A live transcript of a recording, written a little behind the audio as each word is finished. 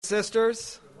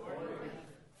sisters.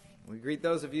 We greet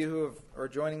those of you who are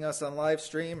joining us on live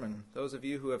stream and those of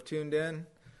you who have tuned in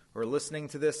or listening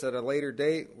to this at a later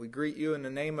date. We greet you in the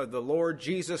name of the Lord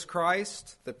Jesus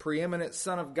Christ, the preeminent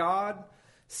Son of God,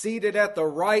 seated at the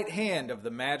right hand of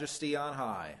the Majesty on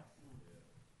high.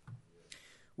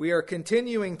 We are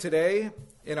continuing today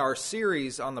in our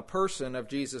series on the person of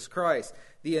Jesus Christ.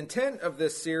 The intent of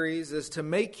this series is to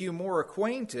make you more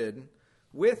acquainted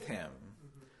with him,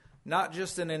 not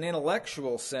just in an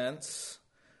intellectual sense,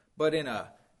 but in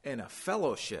a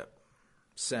fellowship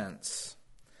sense.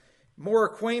 More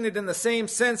acquainted in the same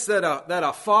sense that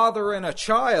a father and a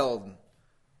child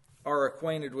are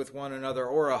acquainted with one another,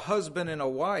 or a husband and a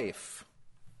wife.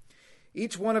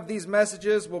 Each one of these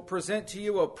messages will present to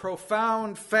you a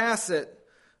profound facet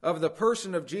of the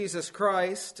person of Jesus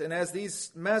Christ, and as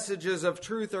these messages of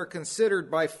truth are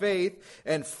considered by faith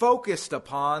and focused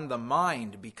upon, the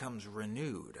mind becomes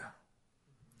renewed.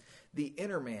 The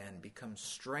inner man becomes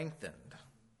strengthened.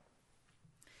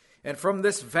 And from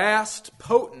this vast,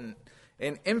 potent,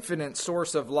 and infinite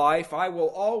source of life, I will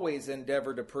always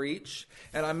endeavor to preach,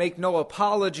 and I make no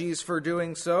apologies for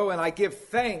doing so, and I give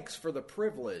thanks for the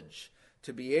privilege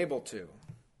to be able to.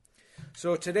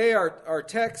 So today our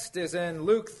text is in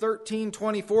Luke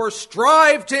 13:24.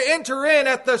 Strive to enter in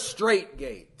at the strait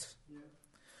gate.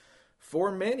 For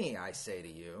many, I say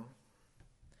to you,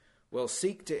 will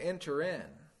seek to enter in,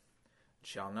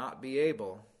 shall not be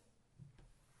able.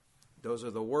 Those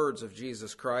are the words of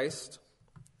Jesus Christ.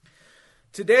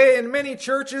 Today, in many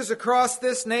churches across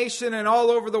this nation and all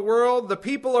over the world, the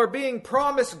people are being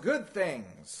promised good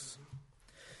things.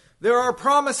 There are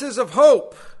promises of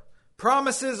hope,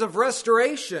 promises of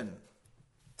restoration,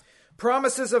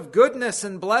 promises of goodness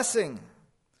and blessing.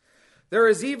 There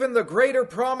is even the greater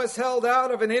promise held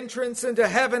out of an entrance into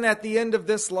heaven at the end of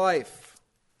this life.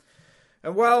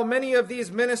 And while many of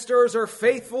these ministers are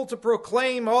faithful to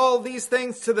proclaim all these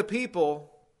things to the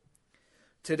people,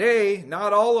 today,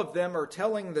 not all of them are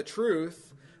telling the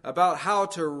truth about how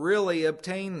to really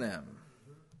obtain them.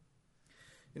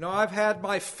 You know, I've had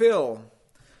my fill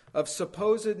of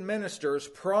supposed ministers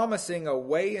promising a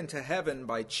way into heaven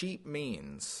by cheap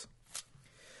means.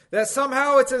 That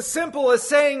somehow it's as simple as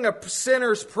saying a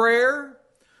sinner's prayer,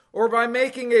 or by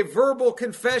making a verbal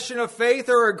confession of faith,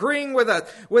 or agreeing with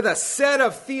a set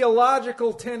of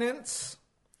theological tenets.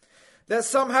 That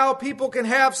somehow people can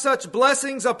have such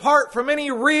blessings apart from any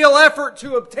real effort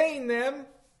to obtain them.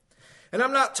 And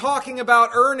I'm not talking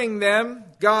about earning them,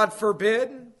 God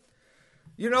forbid.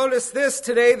 You notice this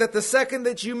today, that the second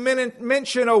that you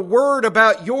mention a word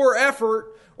about your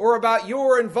effort or about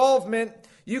your involvement,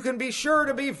 you can be sure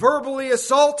to be verbally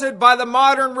assaulted by the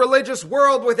modern religious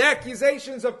world with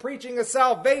accusations of preaching a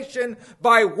salvation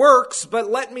by works. But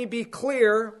let me be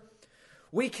clear,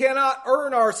 we cannot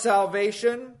earn our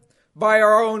salvation by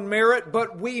our own merit,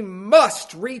 but we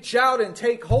must reach out and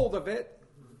take hold of it.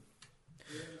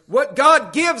 What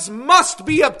God gives must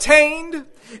be obtained.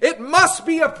 It must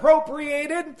be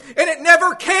appropriated. And it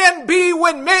never can be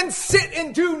when men sit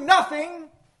and do nothing.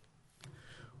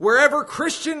 Wherever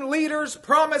Christian leaders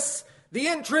promise the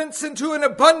entrance into an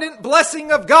abundant blessing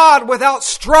of God without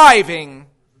striving,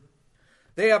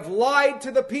 they have lied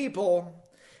to the people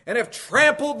and have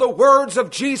trampled the words of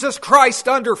Jesus Christ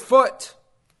underfoot.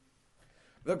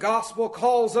 The gospel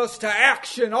calls us to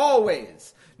action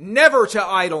always, never to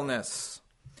idleness.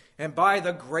 And by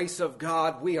the grace of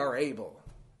God, we are able.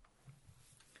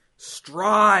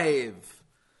 Strive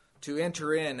to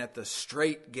enter in at the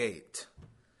strait gate.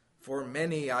 For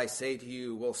many, I say to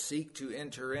you, will seek to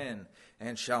enter in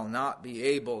and shall not be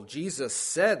able. Jesus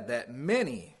said that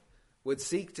many would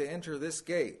seek to enter this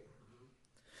gate.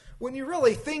 When you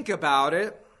really think about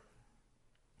it,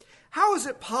 how is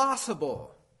it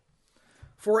possible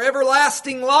for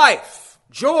everlasting life,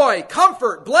 joy,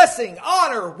 comfort, blessing,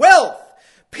 honor, wealth,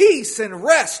 peace, and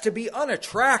rest to be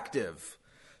unattractive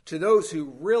to those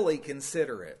who really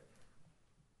consider it?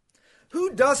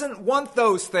 Who doesn't want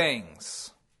those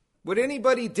things? Would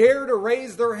anybody dare to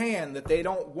raise their hand that they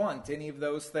don't want any of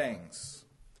those things?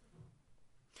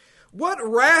 What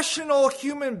rational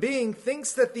human being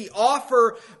thinks that the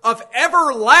offer of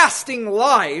everlasting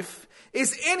life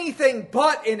is anything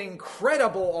but an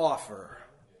incredible offer?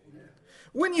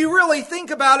 When you really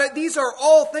think about it, these are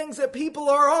all things that people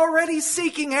are already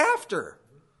seeking after.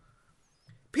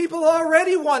 People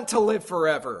already want to live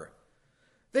forever.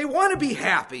 They want to be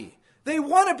happy. They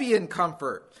want to be in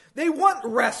comfort. They want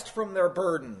rest from their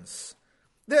burdens.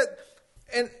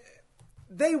 And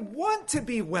they want to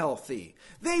be wealthy.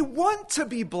 They want to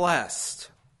be blessed.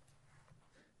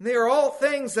 And they are all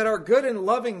things that our good and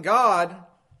loving God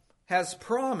has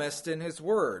promised in his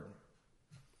word.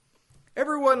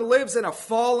 Everyone lives in a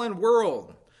fallen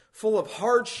world full of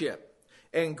hardship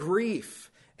and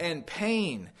grief and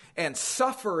pain and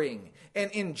suffering and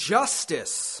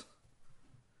injustice.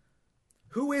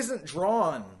 Who isn't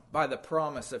drawn by the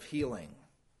promise of healing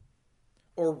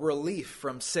or relief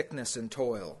from sickness and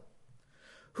toil?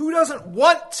 Who doesn't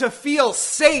want to feel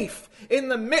safe in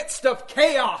the midst of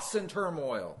chaos and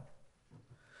turmoil?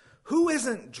 Who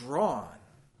isn't drawn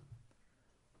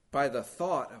by the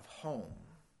thought of home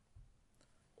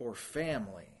or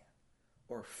family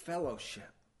or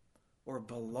fellowship or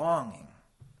belonging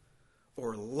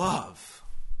or love?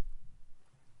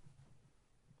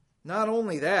 Not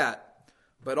only that,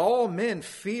 but all men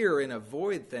fear and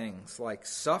avoid things like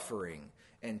suffering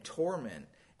and torment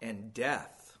and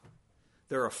death.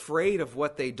 They're afraid of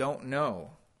what they don't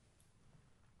know.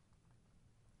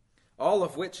 All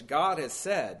of which God has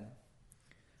said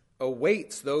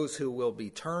awaits those who will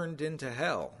be turned into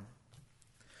hell.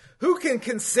 Who can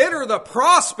consider the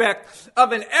prospect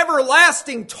of an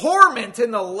everlasting torment in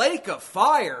the lake of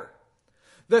fire,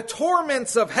 the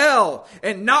torments of hell,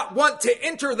 and not want to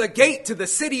enter the gate to the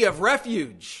city of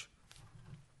refuge?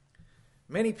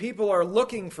 Many people are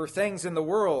looking for things in the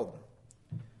world,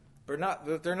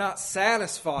 but they're not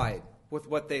satisfied with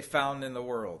what they found in the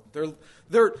world.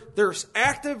 They're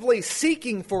actively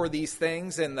seeking for these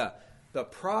things, and the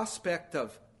prospect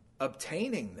of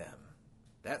obtaining them,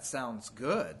 that sounds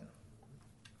good.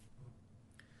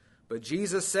 But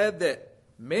Jesus said that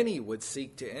many would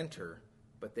seek to enter,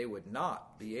 but they would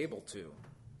not be able to.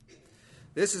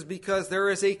 This is because there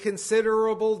is a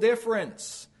considerable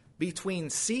difference between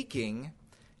seeking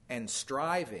and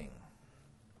striving.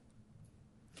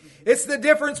 It's the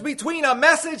difference between a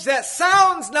message that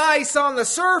sounds nice on the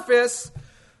surface,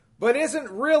 but isn't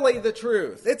really the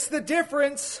truth. It's the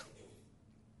difference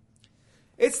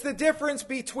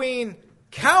between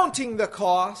counting the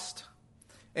cost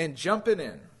and jumping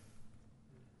in.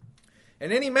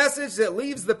 And any message that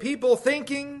leaves the people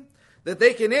thinking that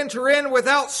they can enter in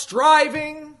without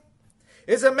striving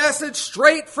is a message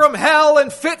straight from hell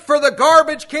and fit for the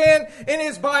garbage can, and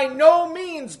is by no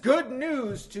means good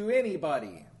news to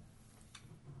anybody.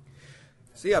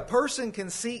 See, a person can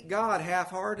seek God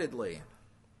half-heartedly,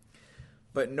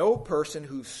 but no person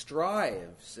who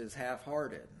strives is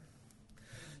half-hearted.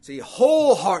 See,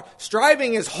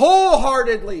 striving is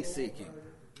wholeheartedly seeking.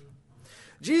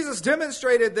 Jesus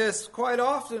demonstrated this quite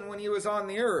often when he was on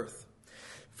the earth.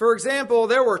 For example,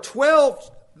 there were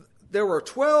 12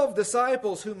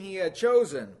 disciples whom he had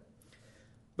chosen,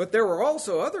 but there were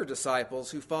also other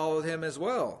disciples who followed him as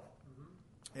well.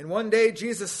 And one day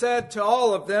Jesus said to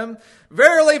all of them,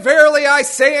 "Verily, verily, I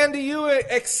say unto you,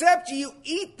 except you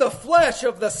eat the flesh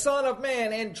of the Son of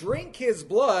Man and drink his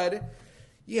blood,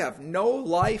 ye have no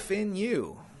life in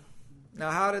you." Now,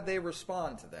 how did they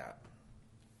respond to that?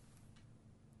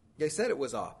 They said it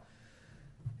was a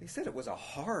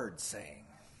hard saying.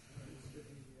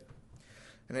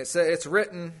 And it's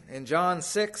written in John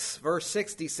 6, verse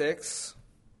 66,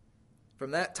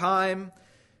 "From that time,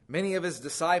 many of his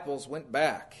disciples went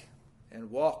back and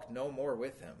walked no more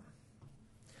with him."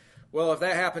 Well, if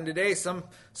that happened today, some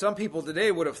people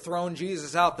today would have thrown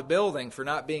Jesus out the building for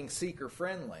not being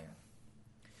seeker-friendly.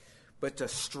 But the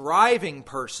striving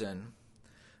person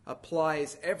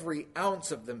applies every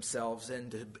ounce of themselves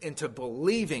into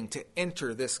believing to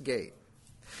enter this gate.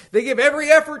 They give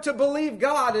every effort to believe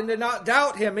God and to not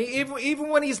doubt him. Even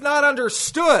when he's not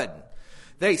understood,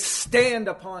 they stand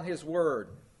upon his word.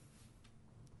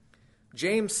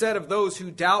 James said of those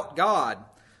who doubt God,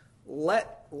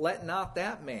 let not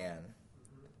that man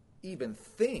even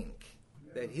think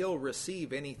that he'll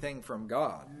receive anything from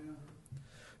God.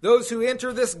 Those who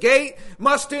enter this gate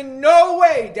must in no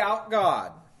way doubt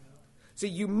God. See,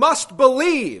 you must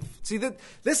believe. See, that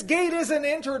this gate isn't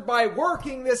entered by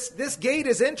working. This gate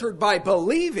is entered by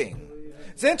believing.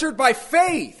 It's entered by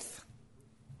faith.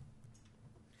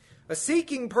 A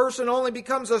seeking person only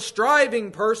becomes a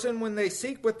striving person when they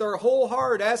seek with their whole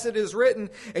heart, as it is written,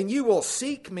 "And you will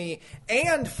seek me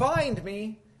and find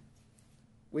me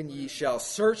when ye shall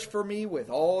search for me with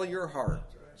all your heart,"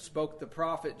 spoke the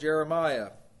prophet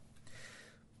Jeremiah.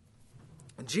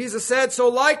 And Jesus said, "So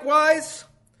likewise,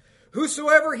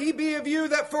 whosoever he be of you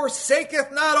that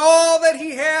forsaketh not all that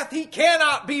he hath, he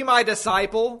cannot be my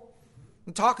disciple."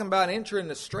 I'm talking about entering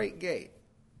the straight gate.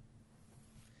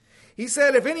 He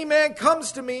said, "If any man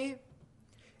comes to me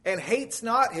and hates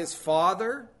not his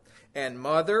father and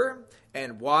mother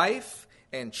and wife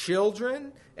and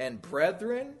children and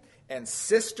brethren and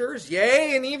sisters,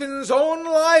 yea, and even his own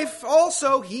life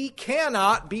also, he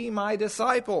cannot be my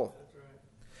disciple.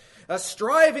 A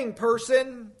striving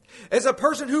person is a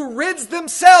person who rids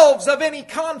themselves of any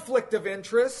conflict of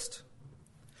interest.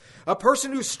 A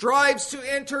person who strives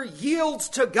to enter yields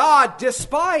to God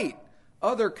despite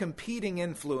other competing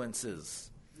influences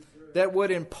that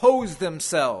would impose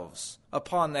themselves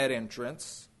upon that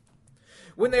entrance.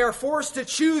 When they are forced to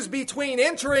choose between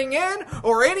entering in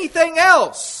or anything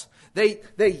else, they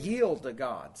yield to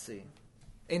God, see,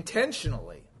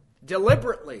 intentionally,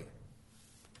 deliberately.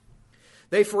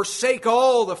 They forsake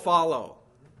all to follow.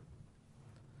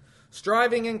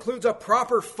 Striving includes a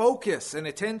proper focus and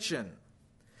attention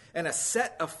and a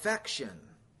set affection.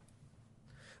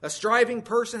 A striving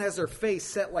person has their face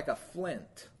set like a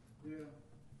flint. Yeah.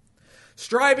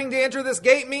 Striving to enter this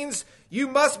gate means you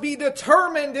must be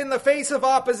determined in the face of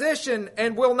opposition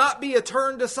and will not be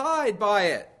turned aside by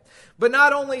it. But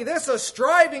not only this, a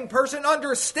striving person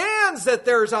understands that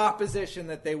there's opposition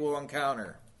that they will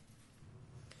encounter.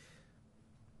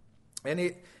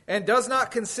 And does not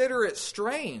consider it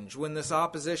strange when this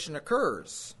opposition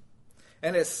occurs,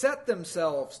 and has set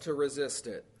themselves to resist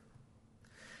it.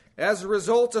 As a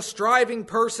result, a striving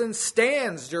person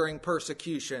stands during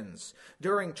persecutions,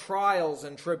 during trials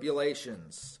and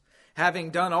tribulations,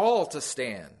 having done all to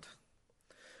stand.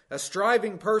 A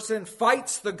striving person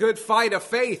fights the good fight of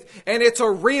faith, and it's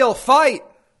a real fight.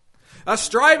 A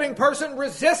striving person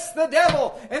resists the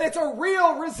devil, and it's a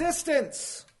real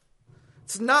resistance.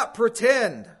 It's not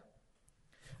pretend.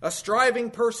 A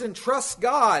striving person trusts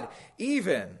God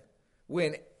even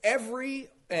when every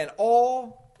and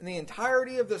all in the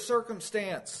entirety of the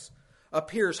circumstance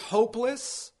appears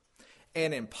hopeless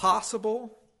and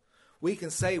impossible. We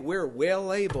can say we're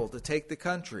well able to take the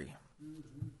country.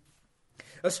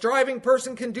 A striving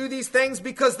person can do these things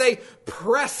because they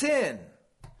press in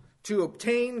to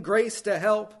obtain grace to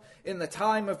help in the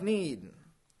time of need.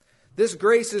 This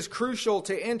grace is crucial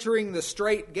to entering the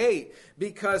straight gate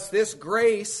because this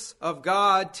grace of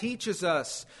God teaches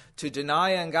us to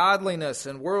deny ungodliness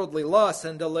and worldly lust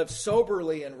and to live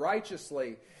soberly and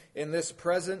righteously in this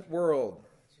present world.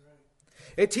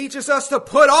 It teaches us to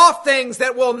put off things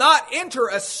that will not enter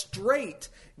a straight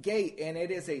gate, and it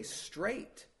is a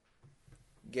straight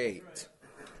gate.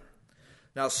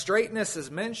 Now, straightness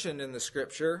is mentioned in the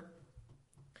Scripture.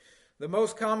 The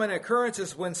most common occurrence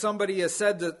is when somebody is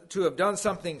said to have done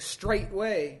something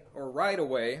straightway or right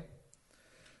away.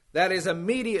 That is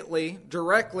immediately,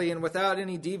 directly, and without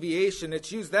any deviation.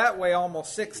 It's used that way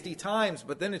almost 60 times,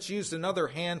 but then it's used another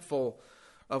handful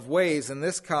of ways in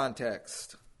this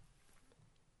context.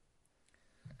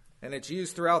 And it's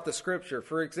used throughout the Scripture.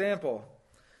 For example,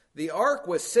 the ark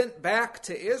was sent back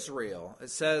to Israel.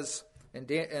 It says in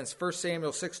 1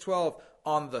 Samuel 6:12,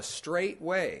 on the straight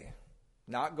way.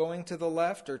 Not going to the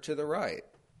left or to the right.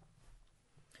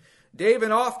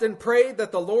 David often prayed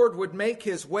that the Lord would make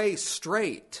his way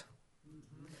straight.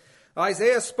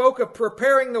 Isaiah spoke of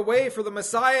preparing the way for the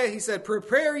Messiah. He said,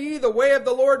 prepare ye the way of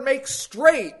the Lord, make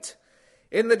straight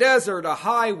in the desert a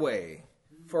highway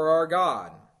for our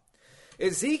God.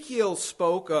 Ezekiel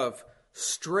spoke of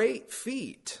straight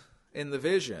feet in the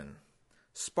vision,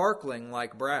 sparkling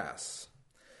like brass.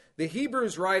 The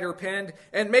Hebrews writer penned,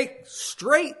 and make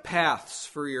straight paths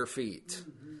for your feet,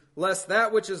 lest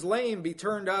that which is lame be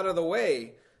turned out of the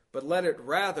way, but let it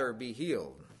rather be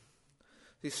healed.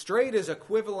 The straight is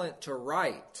equivalent to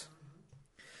right.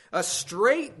 A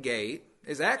straight gate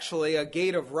is actually a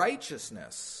gate of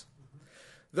righteousness.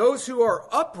 Those who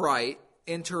are upright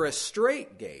enter a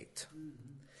straight gate.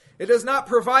 It does not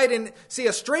provide,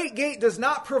 a straight gate does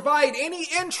not provide any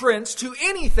entrance to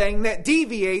anything that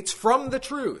deviates from the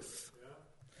truth.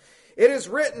 It is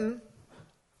written,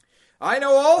 I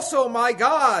know also, my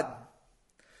God,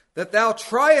 that thou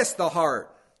triest the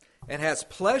heart and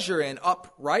hast pleasure in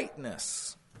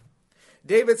uprightness.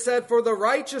 David said, for the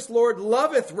righteous Lord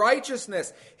loveth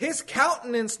righteousness. His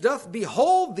countenance doth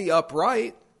behold the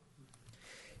upright.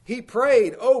 He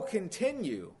prayed, O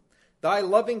continue thy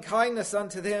loving kindness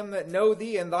unto them that know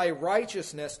thee, and thy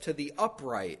righteousness to the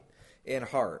upright in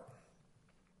heart.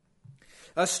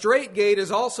 A straight gate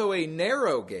is also a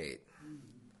narrow gate.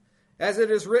 As it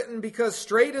is written, because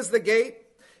straight is the gate,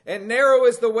 and narrow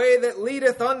is the way that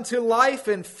leadeth unto life,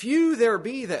 and few there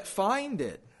be that find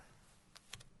it.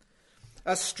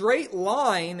 A straight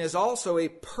line is also a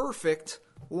perfect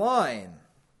line,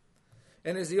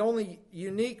 and is the only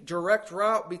unique direct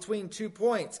route between 2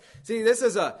 points. See, this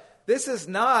is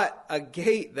not a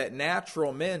gate that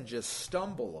natural men just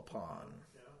stumble upon.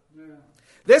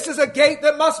 This is a gate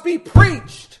that must be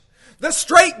preached. The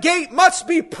straight gate must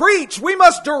be preached. We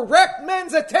must direct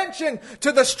men's attention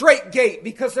to the straight gate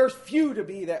because there's few to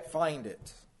be that find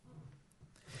it.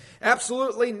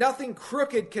 Absolutely nothing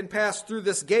crooked can pass through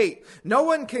this gate. No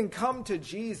one can come to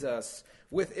Jesus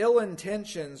with ill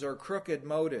intentions or crooked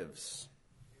motives.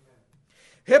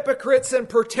 Hypocrites and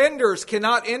pretenders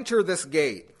cannot enter this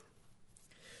gate.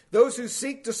 Those who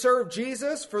seek to serve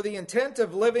Jesus for the intent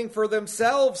of living for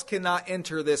themselves cannot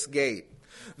enter this gate.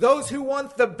 Those who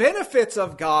want the benefits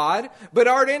of God but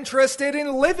aren't interested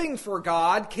in living for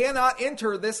God cannot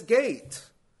enter this gate.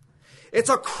 It's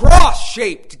a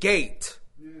cross-shaped gate,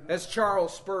 as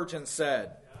Charles Spurgeon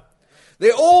said.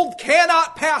 The old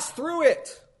cannot pass through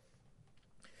it.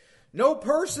 No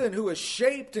person who is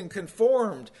shaped and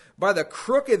conformed by the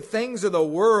crooked things of the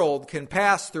world can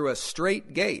pass through a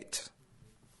straight gate.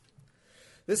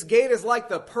 This gate is like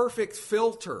the perfect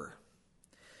filter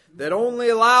that only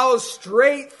allows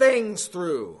straight things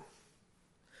through.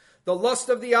 The lust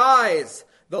of the eyes,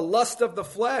 the lust of the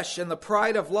flesh, and the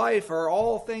pride of life are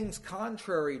all things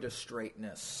contrary to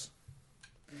straightness.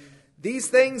 These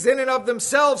things in and of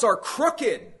themselves are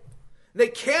crooked. They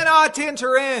cannot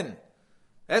enter in.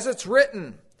 As it's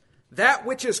written, that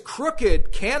which is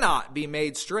crooked cannot be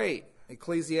made straight.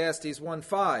 Ecclesiastes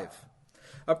 1:5.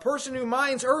 A person who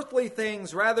minds earthly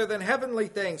things rather than heavenly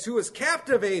things, who is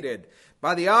captivated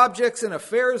by the objects and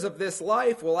affairs of this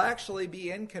life, will actually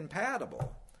be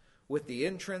incompatible with the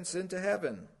entrance into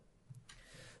heaven.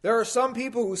 There are some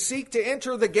people who seek to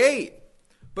enter the gate,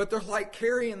 but they're like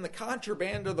carrying the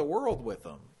contraband of the world with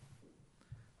them.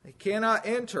 They cannot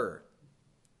enter.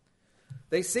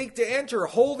 They seek to enter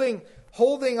holding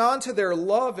on to their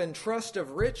love and trust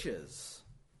of riches.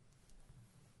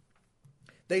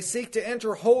 They seek to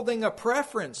enter holding a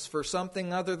preference for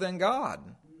something other than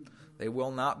God. They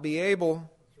will not be able.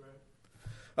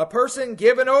 A person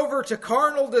given over to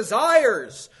carnal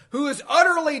desires, who is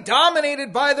utterly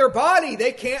dominated by their body,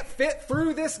 they can't fit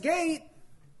through this gate.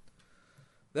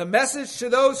 The message to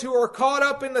those who are caught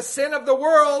up in the sin of the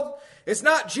world is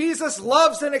not Jesus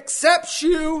loves and accepts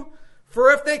you,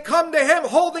 for if they come to Him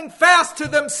holding fast to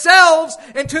themselves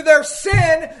and to their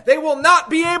sin, they will not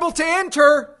be able to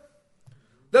enter.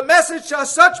 The message to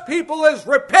such people is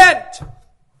repent.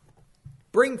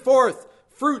 Bring forth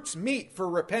fruits meet for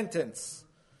repentance.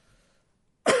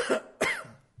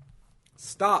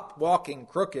 Stop walking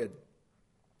crooked.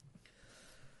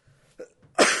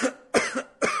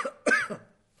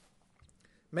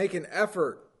 Make an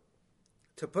effort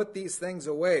to put these things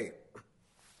away.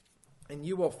 And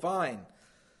you will find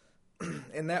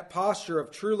in that posture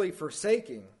of truly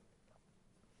forsaking,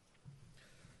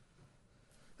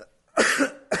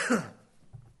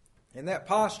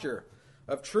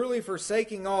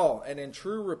 all and in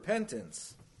true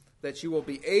repentance, that you will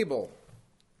be able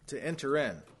to enter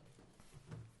in.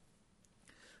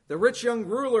 The rich young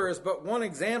ruler is but one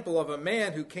example of a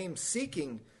man who came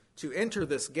seeking to enter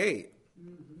this gate.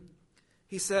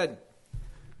 He said,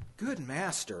 "Good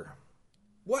master,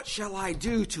 what shall I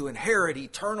do to inherit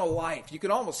eternal life?" You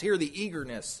can almost hear the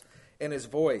eagerness in his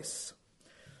voice.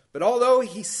 But although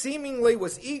he seemingly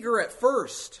was eager at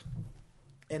first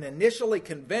and initially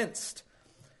convinced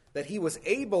that he was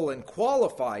able and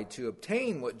qualified to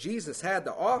obtain what Jesus had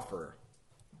to offer,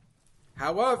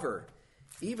 however,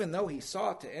 even though he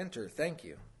sought to enter,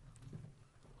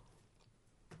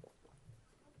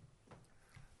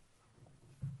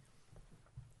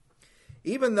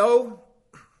 even though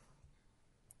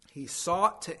he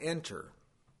sought to enter,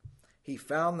 he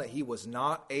found that he was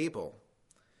not able,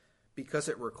 because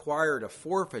it required a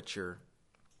forfeiture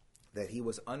that he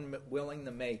was unwilling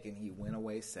to make, and he went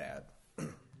away sad.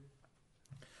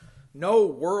 No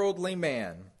worldly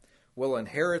man will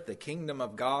inherit the kingdom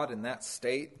of God in that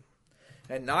state,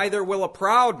 and neither will a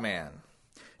proud man.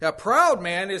 A proud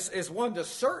man is one to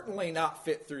certainly not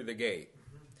fit through the gate,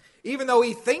 even though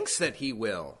he thinks that he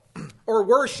will, or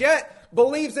worse yet,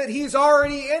 believes that he's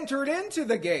already entered into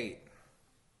the gate.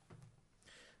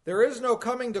 There is no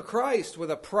coming to Christ with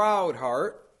a proud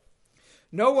heart.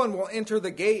 No one will enter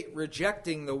the gate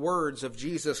rejecting the words of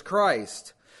Jesus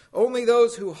Christ. Only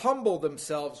those who humble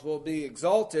themselves will be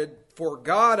exalted, for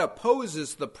God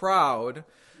opposes the proud,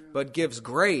 but gives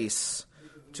grace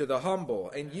to the humble.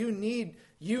 And you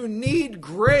need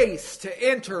grace to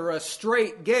enter a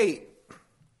straight gate.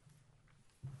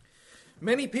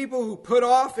 Many people who put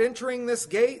off entering this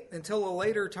gate until a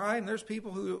later time, there's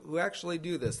people who actually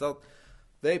do this.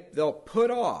 They'll put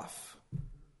off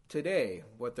today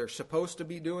what they're supposed to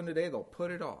be doing today. They'll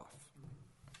put it off.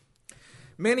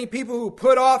 Many people who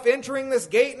put off entering this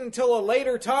gate until a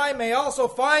later time may also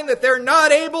find that they're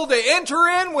not able to enter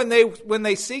in when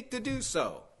they seek to do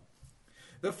so.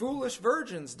 The foolish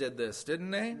virgins did this, didn't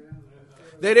they?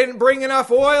 They didn't bring enough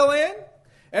oil in,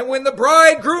 And when the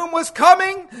bridegroom was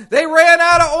coming, they ran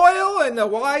out of oil, and the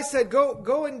wise said,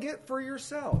 Go and get for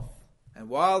yourself. And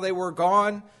while they were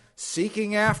gone,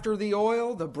 seeking after the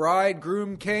oil, the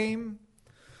bridegroom came.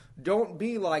 Don't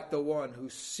be like the one who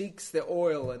seeks the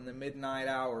oil in the midnight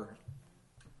hour.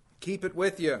 Keep it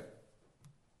with you.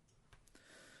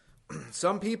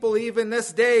 Some people even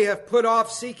this day have put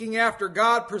off seeking after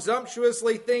God,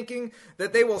 presumptuously thinking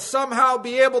that they will somehow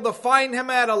be able to find Him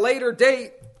at a later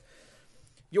date.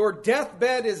 Your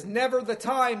deathbed is never the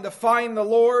time to find the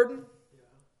Lord.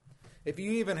 If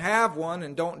you even have one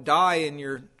and don't die in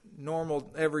your normal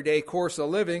everyday course of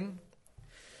living,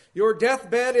 your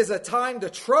deathbed is a time to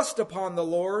trust upon the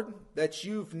Lord that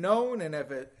you've known and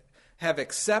have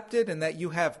accepted and that you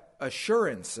have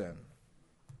assurance in.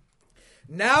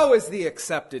 Now is the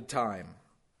accepted time.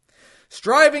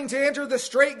 Striving to enter the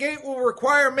strait gate will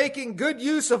require making good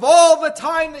use of all the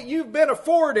time that you've been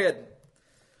afforded.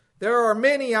 There are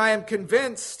many, I am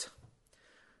convinced,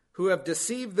 who have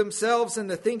deceived themselves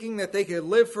into thinking that they could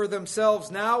live for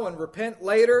themselves now and repent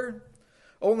later,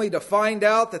 only to find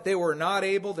out that they were not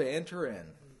able to enter in.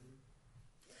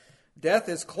 Death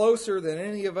is closer than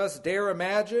any of us dare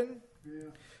imagine. Yeah.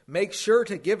 Make sure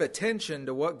to give attention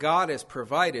to what God has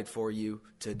provided for you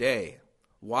today,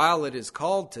 while it is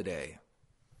called today,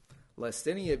 lest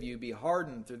any of you be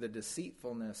hardened through the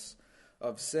deceitfulness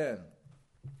of sin.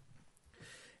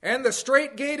 And the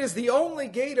strait gate is the only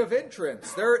gate of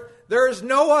entrance. There is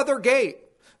no other gate.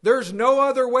 There's no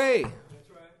other way. That's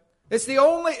right.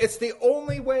 It's the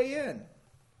only way in.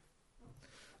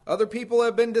 Other people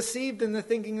have been deceived into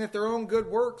thinking that their own good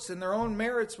works and their own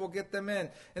merits will get them in.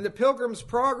 In the Pilgrim's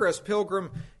Progress,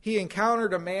 Pilgrim, he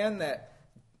encountered a man that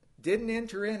didn't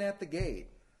enter in at the gate.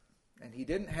 And he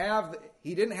didn't have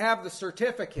the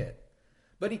certificate.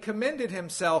 But he commended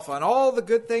himself on all the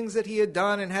good things that he had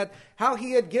done and had how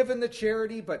he had given the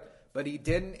charity, but he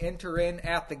didn't enter in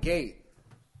at the gate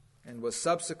and was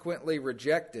subsequently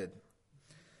rejected.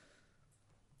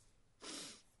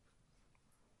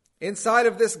 Inside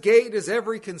of this gate is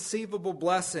every conceivable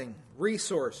blessing,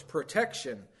 resource,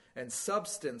 protection, and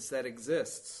substance that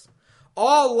exists.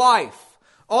 All life,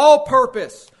 all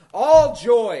purpose, all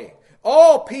joy,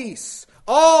 all peace,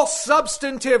 all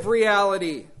substantive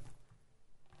reality.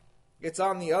 It's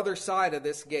on the other side of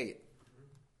this gate.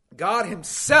 God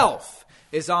Himself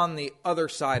is on the other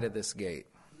side of this gate.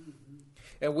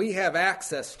 And we have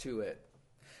access to it.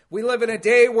 We live in a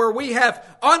day where we have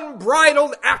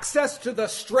unbridled access to the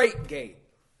strait gate.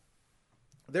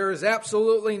 There is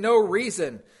absolutely no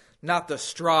reason not to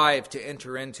strive to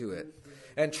enter into it.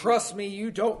 And trust me,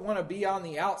 you don't want to be on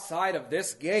the outside of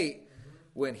this gate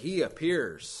when He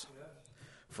appears.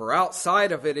 For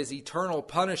outside of it is eternal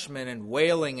punishment and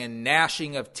wailing and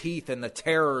gnashing of teeth and the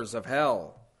terrors of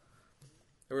hell.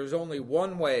 There is only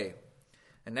one way,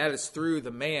 and that is through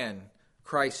the man,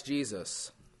 Christ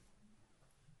Jesus.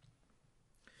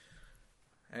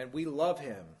 And we love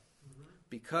Him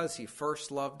because He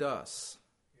first loved us.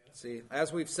 See,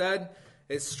 as we've said,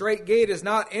 His strait gate is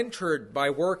not entered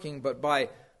by working, but by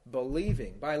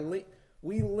believing.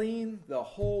 We lean the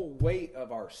whole weight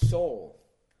of our soul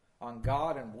on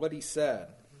God and what He said.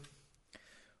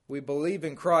 We believe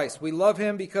in Christ. We love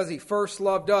Him because He first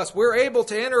loved us. We're able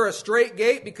to enter a strait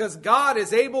gate because God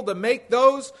is able to make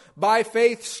those by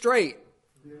faith straight.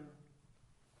 Yeah.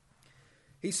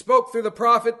 He spoke through the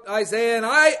prophet Isaiah, and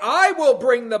I will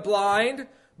bring the blind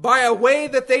by a way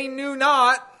that they knew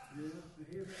not.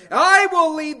 I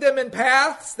will lead them in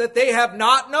paths that they have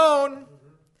not known.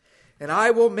 And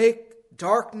I will make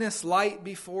darkness light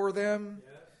before them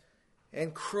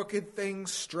and crooked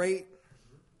things straight.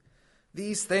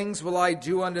 These things will I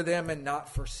do unto them and not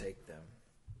forsake them.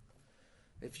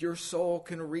 If your soul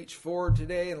can reach forward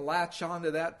today and latch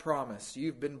onto that promise,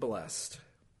 you've been blessed.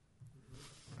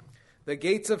 The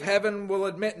gates of heaven will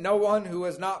admit no one who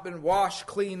has not been washed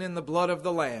clean in the blood of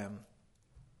the Lamb.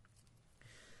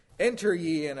 Enter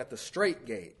ye in at the strait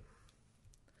gate,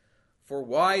 for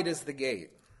wide is the gate,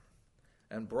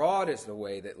 and broad is the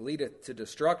way that leadeth to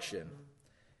destruction,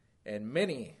 and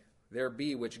many there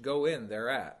be which go in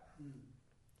thereat.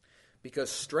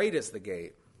 Because strait is the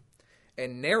gate,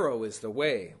 and narrow is the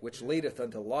way which leadeth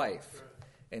unto life,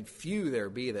 and few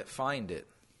there be that find it.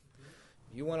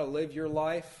 You want to live your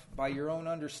life by your own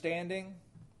understanding,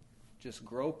 just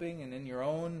groping and in your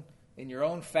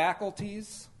own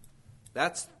faculties?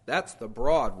 That's the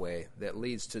broad way that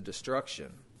leads to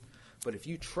destruction. But if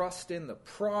you trust in the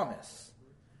promise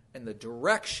and the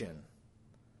direction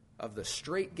of the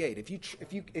strait gate,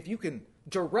 if you can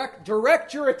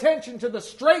direct your attention to the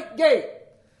strait gate,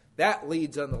 that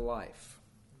leads unto life.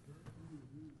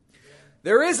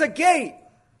 There is a gate,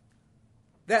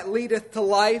 that leadeth to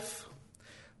life,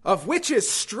 of which is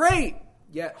straight,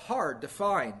 yet hard to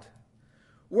find,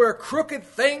 where crooked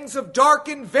things of dark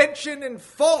invention and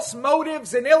false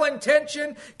motives and ill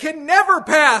intention can never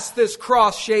pass this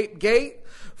cross-shaped gate,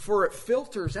 for it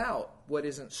filters out what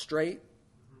isn't straight.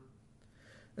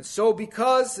 And so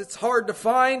because it's hard to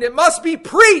find, it must be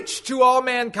preached to all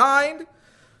mankind,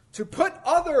 to put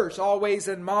others always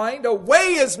in mind. A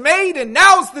way is made and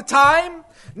now's the time.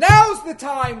 Now's the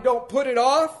time, don't put it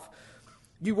off.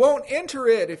 You won't enter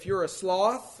it if you're a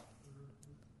sloth.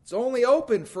 It's only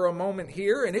open for a moment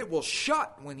here, and it will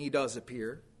shut when he does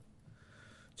appear.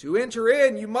 To enter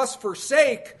in, you must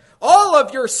forsake all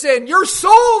of your sin. Your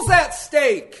soul's at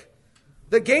stake.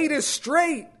 The gate is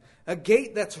straight, a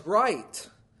gate that's right.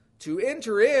 To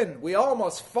enter in, we all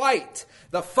must fight.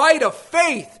 The fight of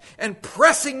faith and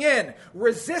pressing in,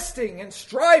 resisting and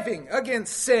striving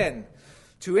against sin.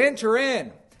 To enter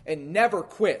in and never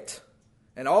quit,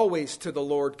 and always to the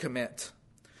Lord commit.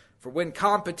 For when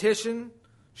competition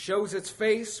shows its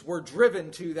face, we're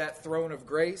driven to that throne of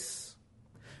grace.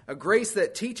 A grace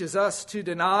that teaches us to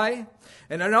deny,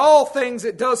 and in all things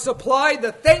it does supply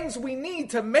the things we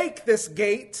need to make this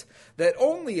gate that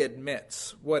only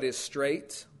admits what is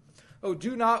straight. Oh,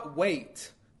 do not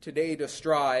wait today to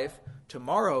strive.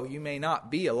 Tomorrow you may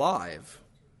not be alive.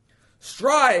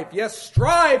 Strive, yes,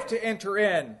 strive to enter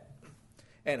in,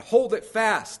 and hold it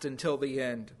fast until the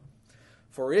end.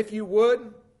 For if you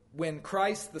would win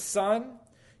Christ the Son,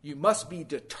 you must be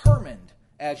determined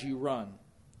as you run.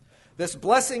 This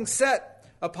blessing set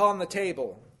upon the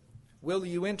table, will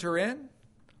you enter in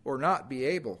or not be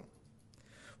able?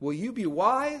 Will you be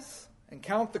wise and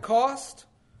count the cost,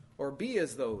 or be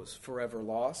as those forever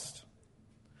lost?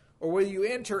 Or will you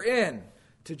enter in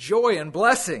to joy and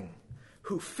blessing,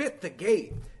 who fit the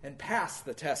gate and pass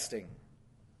the testing?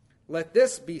 Let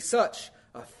this be such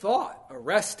a thought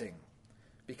arresting,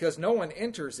 because no one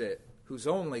enters it who's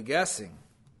only guessing.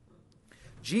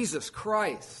 Jesus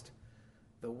Christ,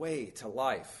 the way to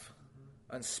life.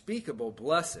 Unspeakable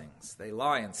blessings, they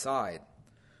lie inside.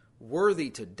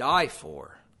 Worthy to die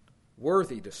for,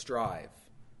 worthy to strive.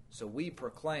 So we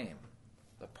proclaim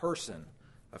the person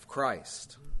of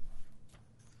Christ.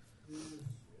 Amen.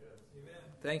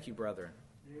 Thank you, brethren.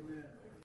 Amen.